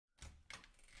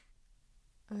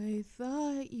I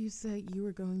thought you said you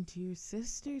were going to your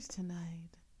sister's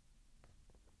tonight.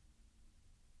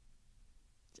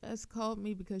 Jess called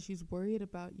me because she's worried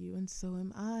about you, and so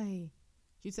am I.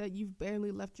 She said you've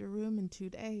barely left your room in 2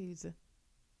 days.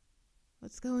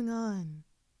 What's going on?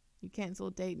 You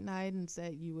canceled date night and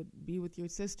said you would be with your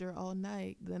sister all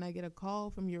night. Then I get a call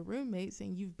from your roommate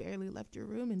saying you've barely left your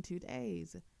room in 2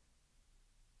 days.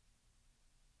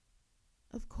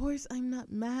 Of course I'm not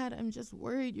mad. I'm just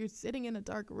worried you're sitting in a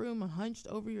dark room hunched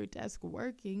over your desk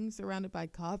working, surrounded by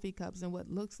coffee cups and what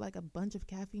looks like a bunch of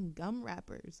caffeine gum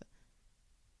wrappers.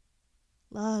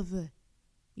 Love,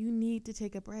 you need to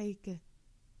take a break.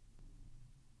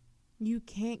 You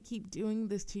can't keep doing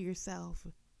this to yourself.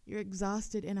 You're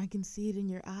exhausted and I can see it in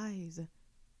your eyes.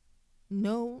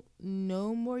 No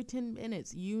more 10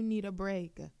 minutes. You need a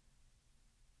break.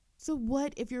 So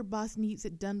what if your boss needs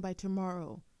it done by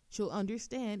tomorrow? She'll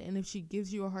understand, and if she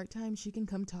gives you a hard time, she can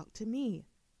come talk to me.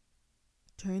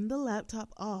 Turn the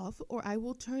laptop off, or I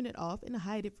will turn it off and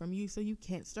hide it from you so you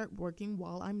can't start working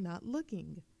while I'm not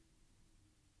looking.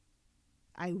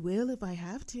 I will if I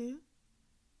have to.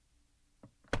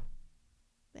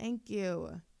 Thank you.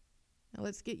 Now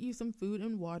let's get you some food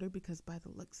and water because by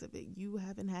the looks of it, you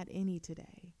haven't had any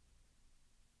today.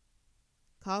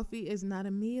 Coffee is not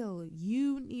a meal.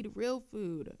 You need real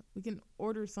food. We can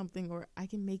order something or I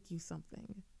can make you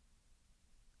something.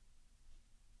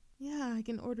 Yeah, I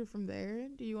can order from there.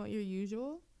 Do you want your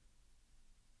usual?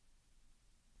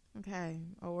 Okay,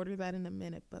 I'll order that in a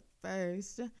minute. But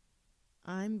first,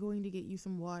 I'm going to get you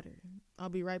some water. I'll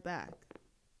be right back.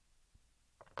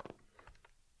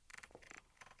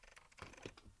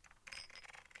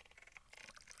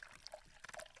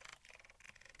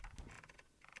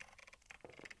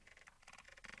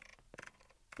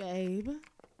 Babe,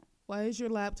 why is your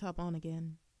laptop on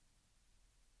again?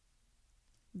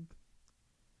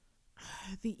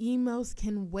 The emails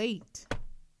can wait.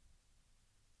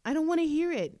 I don't want to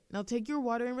hear it. Now take your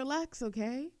water and relax,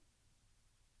 okay?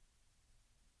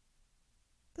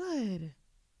 Good.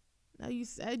 Now you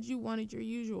said you wanted your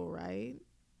usual, right?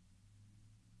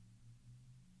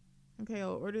 Okay,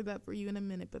 I'll order that for you in a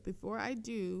minute. But before I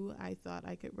do, I thought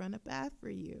I could run a bath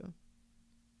for you.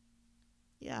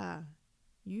 Yeah.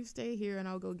 You stay here and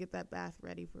I'll go get that bath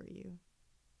ready for you.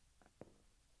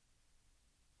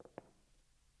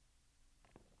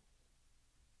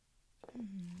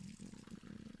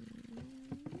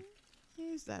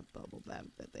 Here's that bubble bath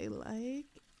that they like.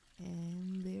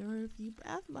 And there are a few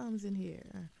bath bombs in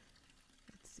here.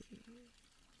 Let's see.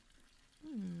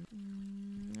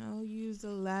 I'll use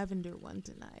the lavender one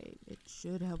tonight. It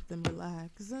should help them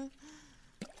relax.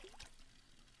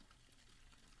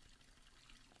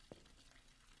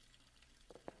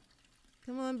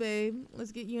 Come on, babe.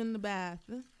 Let's get you in the bath.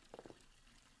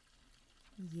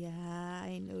 Yeah,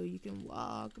 I know you can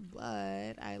walk,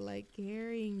 but I like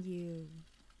carrying you.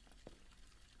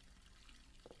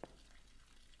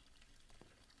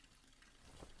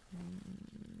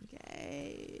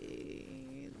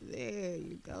 Okay. There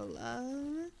you go,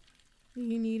 love. Do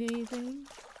you need anything?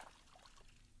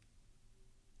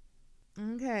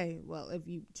 Okay, well, if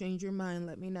you change your mind,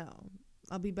 let me know.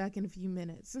 I'll be back in a few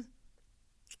minutes.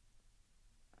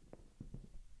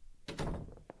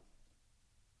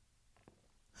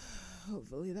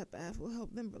 Hopefully that bath will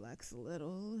help them relax a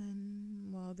little.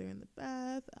 And while they're in the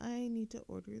bath, I need to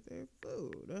order their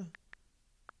food.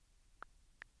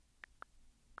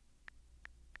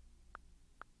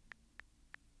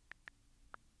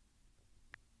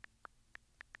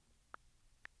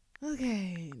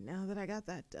 Okay, now that I got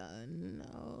that done,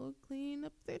 I'll clean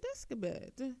up their desk a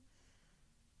bit.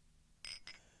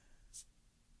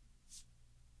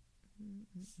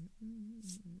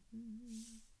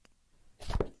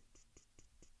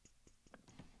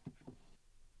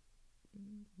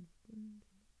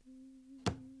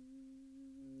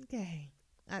 Okay,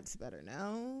 that's better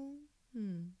now.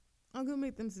 I'll go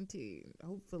make them some tea.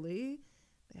 Hopefully,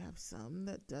 they have some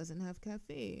that doesn't have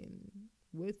caffeine.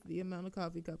 With the amount of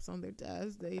coffee cups on their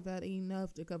desk, they've had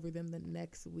enough to cover them the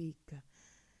next week.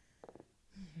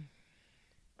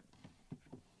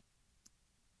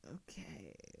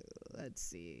 Okay, let's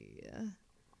see.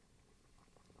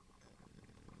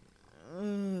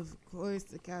 Of course,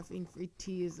 the caffeine-free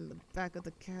tea is in the back of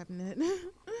the cabinet.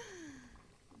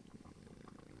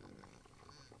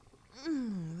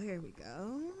 There we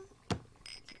go.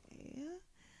 Okay.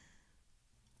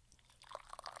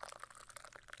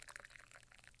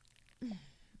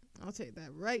 I'll take that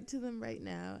right to them right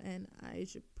now, and I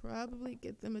should probably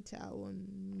get them a towel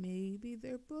and maybe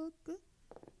their book.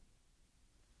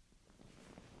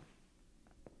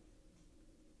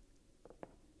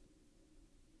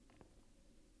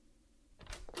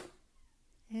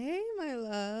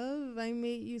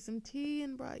 some tea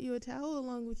and brought you a towel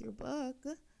along with your book.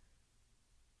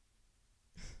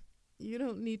 You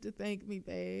don't need to thank me,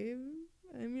 babe.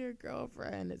 I'm your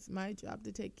girlfriend. It's my job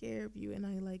to take care of you, and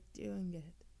I like doing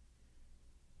it.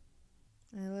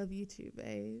 I love you too,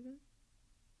 babe.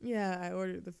 Yeah, I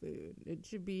ordered the food. It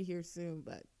should be here soon,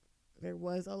 but there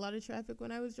was a lot of traffic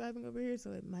when I was driving over here,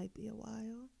 so it might be a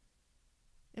while.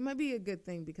 It might be a good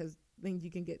thing because then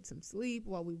you can get some sleep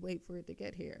while we wait for it to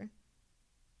get here.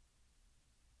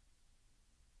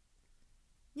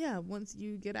 Yeah, once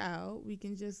you get out, we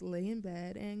can just lay in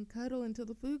bed and cuddle until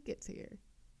the food gets here.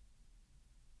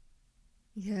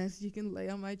 Yes, you can lay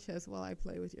on my chest while I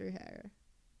play with your hair.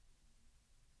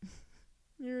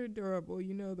 You're adorable,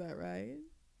 you know that, right?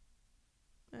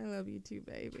 I love you too,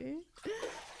 baby.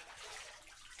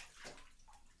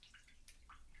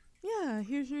 Yeah,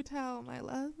 here's your towel, my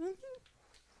love.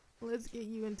 Let's get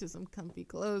you into some comfy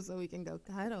clothes so we can go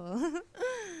cuddle.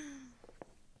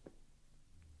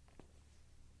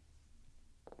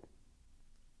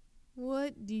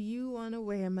 What do you want to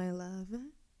wear, my love?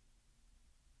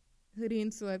 Hoodie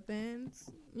and sweatpants?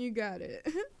 You got it.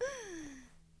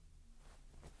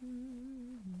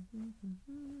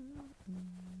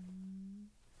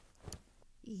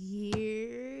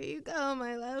 Here you go,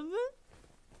 my love.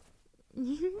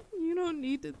 You don't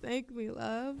need to thank me,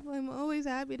 love. I'm always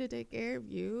happy to take care of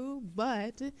you,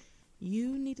 but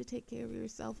you need to take care of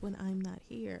yourself when I'm not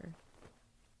here.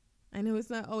 I know it's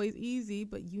not always easy,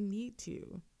 but you need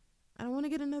to. I don't want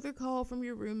to get another call from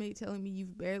your roommate telling me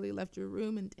you've barely left your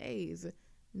room in days,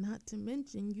 not to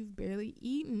mention you've barely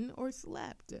eaten or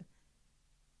slept.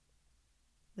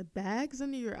 The bags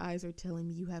under your eyes are telling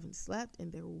me you haven't slept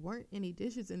and there weren't any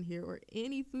dishes in here or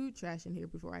any food trash in here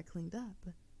before I cleaned up.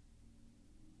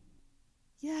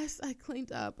 Yes, I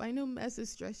cleaned up. I know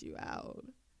messes stress you out.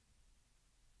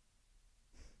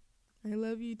 I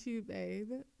love you too,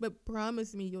 babe. But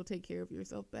promise me you'll take care of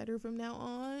yourself better from now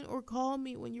on, or call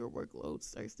me when your workload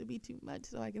starts to be too much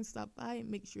so I can stop by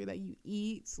and make sure that you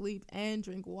eat, sleep, and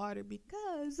drink water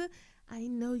because I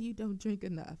know you don't drink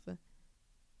enough.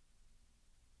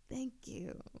 Thank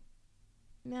you.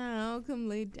 Now come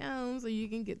lay down so you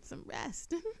can get some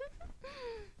rest.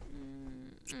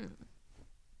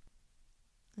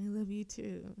 I love you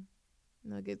too.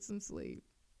 Now get some sleep.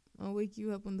 I'll wake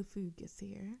you up when the food gets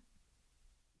here.